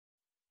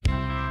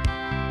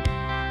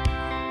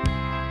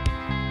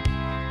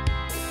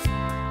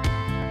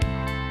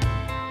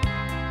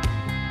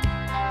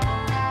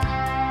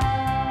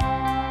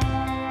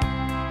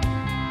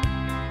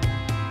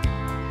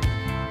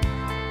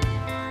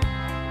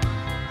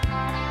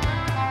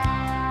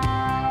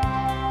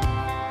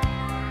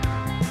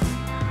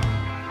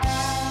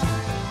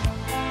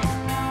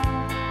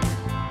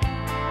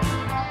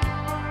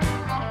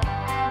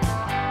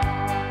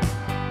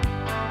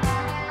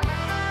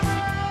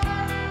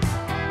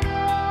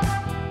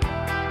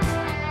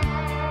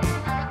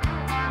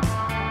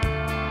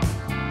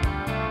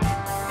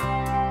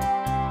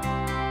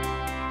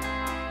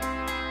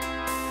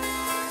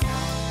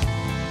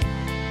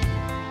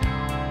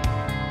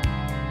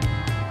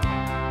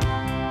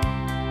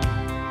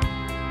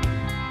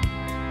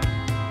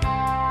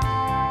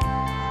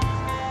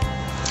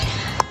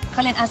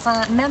Colin, as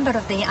a member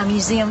of the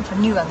Museum for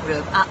Newham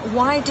group,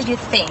 why do you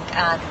think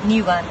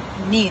Newham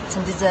needs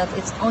and deserves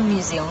its own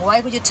museum?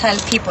 Why would you tell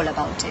people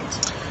about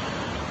it?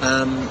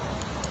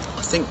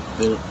 I think,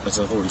 as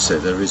I've already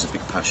said, there is a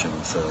big passion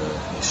for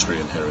history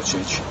and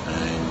heritage,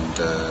 and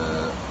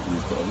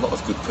we've got a lot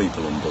of good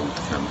people on board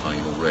the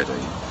campaign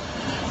already,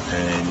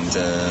 and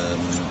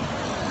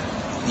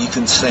you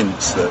can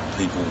sense that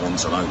people want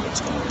to know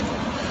what's going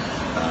on.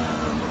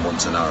 Want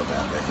to know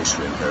about their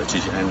history and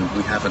heritage, and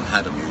we haven't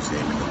had a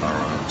museum in the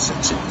borough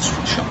since it was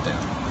shut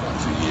down quite a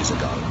few years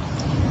ago.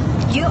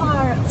 You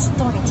are a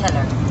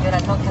storyteller, you're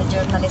a local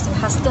journalist who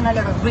has done a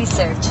lot of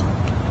research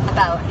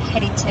about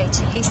heritage,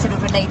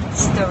 history-related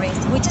stories.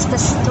 Which is the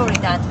story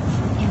that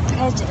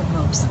impressed you the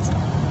most?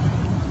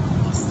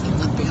 I think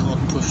that'd be hard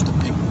pushed to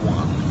pick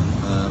one.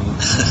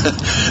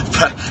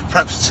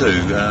 Perhaps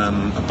two,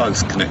 are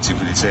both connected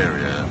with this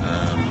area.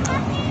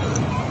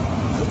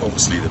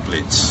 Obviously the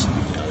Blitz,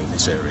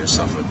 this area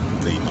suffered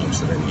the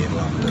most of any in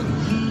London.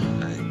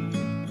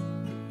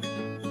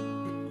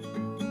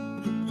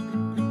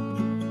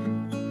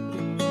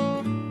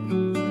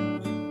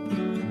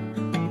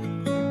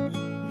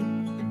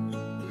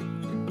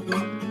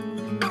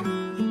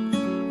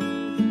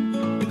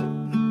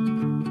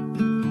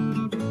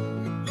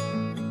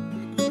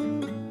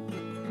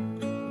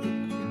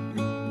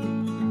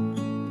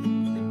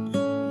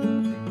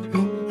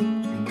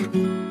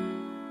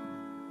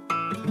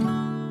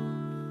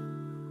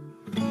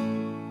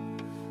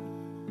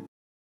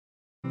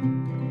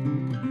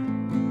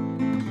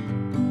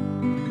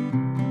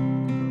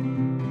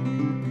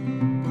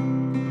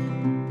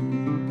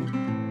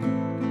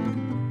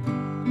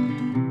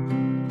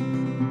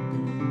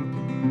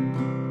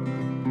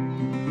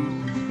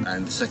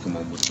 And the second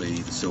one would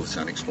be the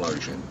Silvertown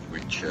explosion,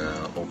 which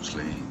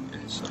obviously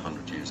is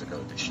 100 years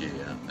ago this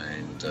year,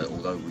 and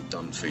although we've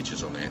done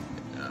features on it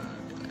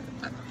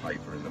at the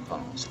paper in the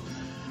past,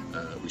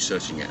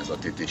 researching it as I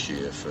did this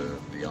year for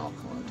the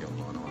archive, the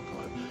online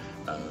archive,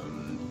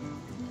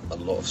 a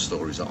lot of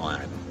stories that I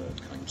hadn't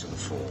heard came to the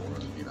fore,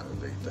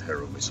 and the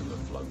heroism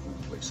of local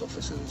police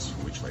officers,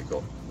 for which they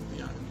got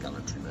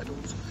gallantry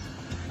medals.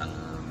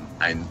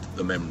 And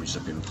the memories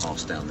have been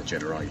passed down the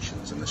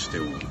generations and they're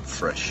still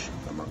fresh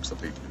amongst the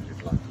people who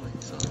live locally.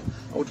 So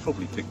I would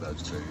probably pick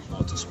those two,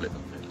 not to split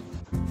them really.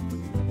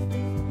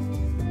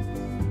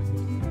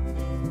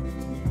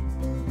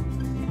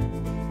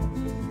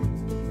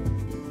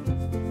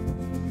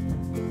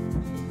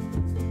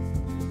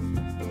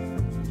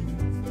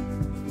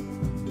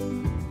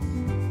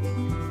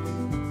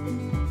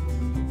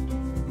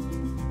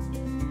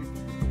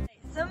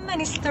 So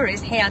many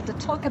stories here to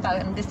talk about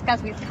and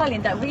discuss with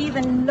Colin that we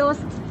even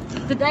lost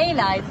the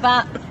daylight,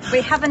 but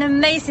we have an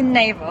amazing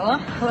neighbour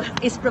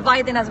who is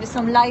providing us with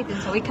some lighting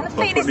so we can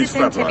finish this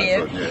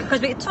interview,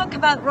 because we talk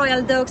about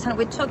royal dogs and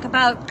we talk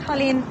about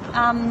Colin's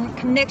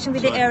connection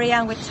with the area,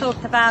 and we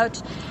talked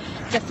about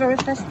the Fairy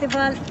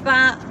Festival.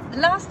 But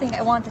last thing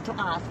I wanted to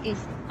ask is,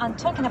 I'm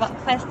talking about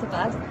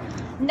festivals.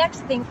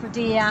 Next thing for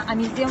the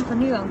Museum for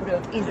Newham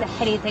group is the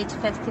Heritage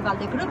Festival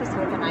the group is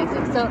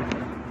organising. So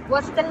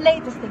what's the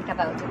latest thing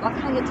about it? What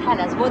can you tell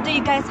us? What do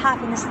you guys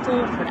have in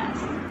store for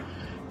us?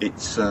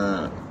 It's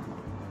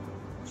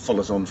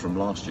follows on from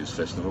last year's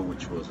festival,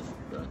 which was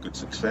a good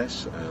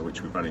success,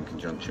 which we ran in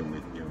conjunction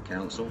with Newham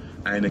Council.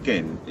 And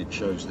again, it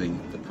shows the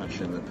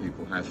passion that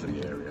people have for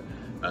the area.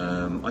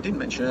 I didn't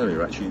mention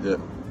earlier actually that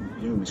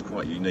Newham is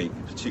quite unique,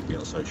 particularly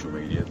on social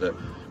media, that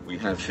we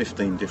have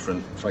 15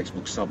 different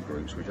Facebook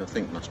subgroups, which I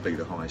think must be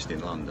the highest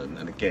in London.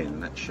 And again,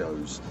 that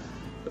shows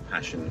the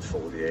passion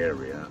for the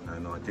area.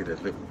 And I did a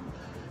little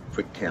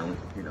quick count,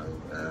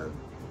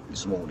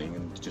 this morning,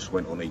 and just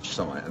went on each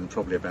site, and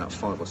probably about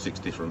 5 or 6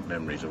 different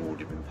memories have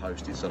already been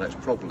posted. So that's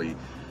probably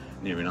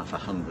near enough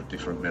 100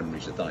 different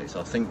memories a day. So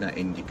I think that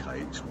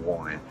indicates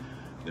why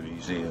the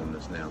museum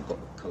has now got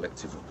a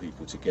collective of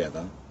people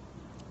together,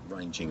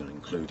 ranging and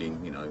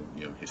including,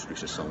 History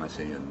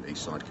Society and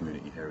East Side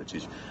Community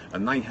Heritage,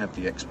 and they have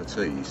the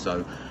expertise.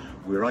 So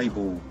we're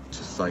able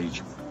to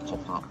stage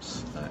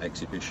pop-ups,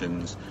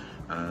 exhibitions,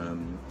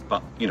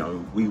 but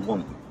we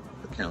want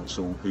the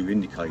council, who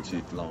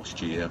indicated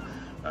last year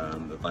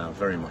that they are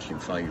very much in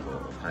favour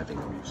of having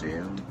a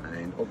museum,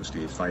 and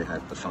obviously if they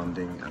have the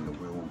funding and the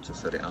will to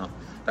set it up,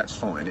 that's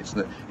fine. It's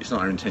not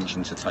our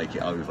intention to take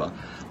it over.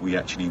 We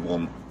actually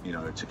want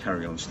to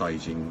carry on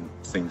staging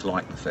things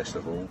like the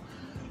festival,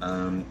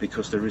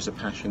 because there is a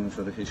passion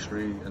for the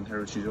history and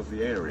heritage of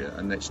the area,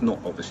 and it's not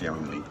obviously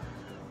only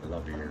the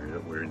lovely area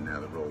that we're in now,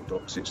 the Royal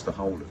Docks, it's the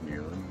whole of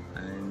Newham,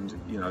 and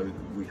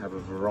we have a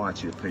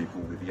variety of people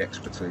with the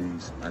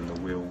expertise and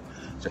the will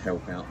to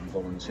help out and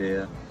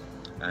volunteer,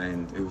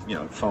 and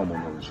far more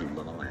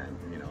knowledgeable than I am.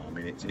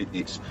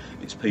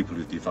 It's people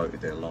who've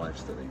devoted their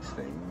lives to these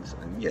things,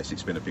 and yes,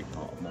 it's been a big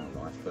part of my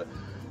life, but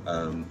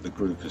the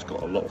group has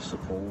got a lot of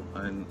support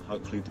and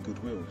hopefully the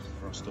goodwill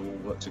for us to all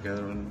work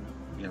together and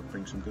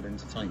bring some good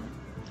entertainment.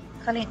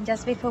 Colin,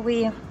 just before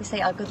we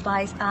say our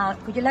goodbyes,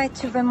 would you like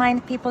to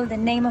remind people the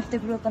name of the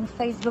group on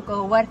Facebook,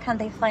 or where can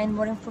they find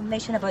more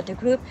information about the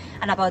group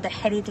and about the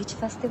Heritage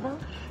Festival?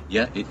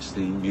 Yeah, it's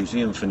the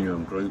Museum for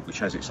Newham group, which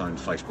has its own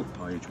Facebook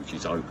page, which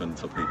is open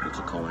for people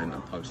to comment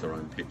and post their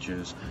own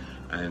pictures,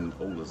 and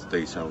all of the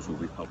details will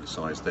be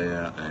publicised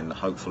there. And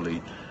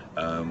hopefully,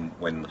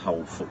 when the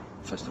whole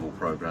festival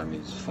programme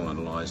is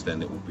finalised,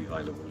 then it will be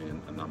available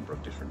in a number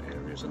of different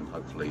areas, and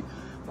hopefully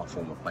my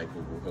former paper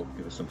will help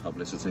give us some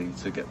publicity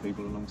to get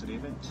people along to the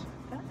events.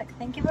 Perfect,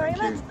 thank you very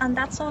much. And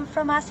that's all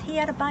from us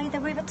here by the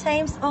River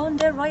Thames on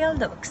the Royal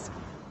Docks.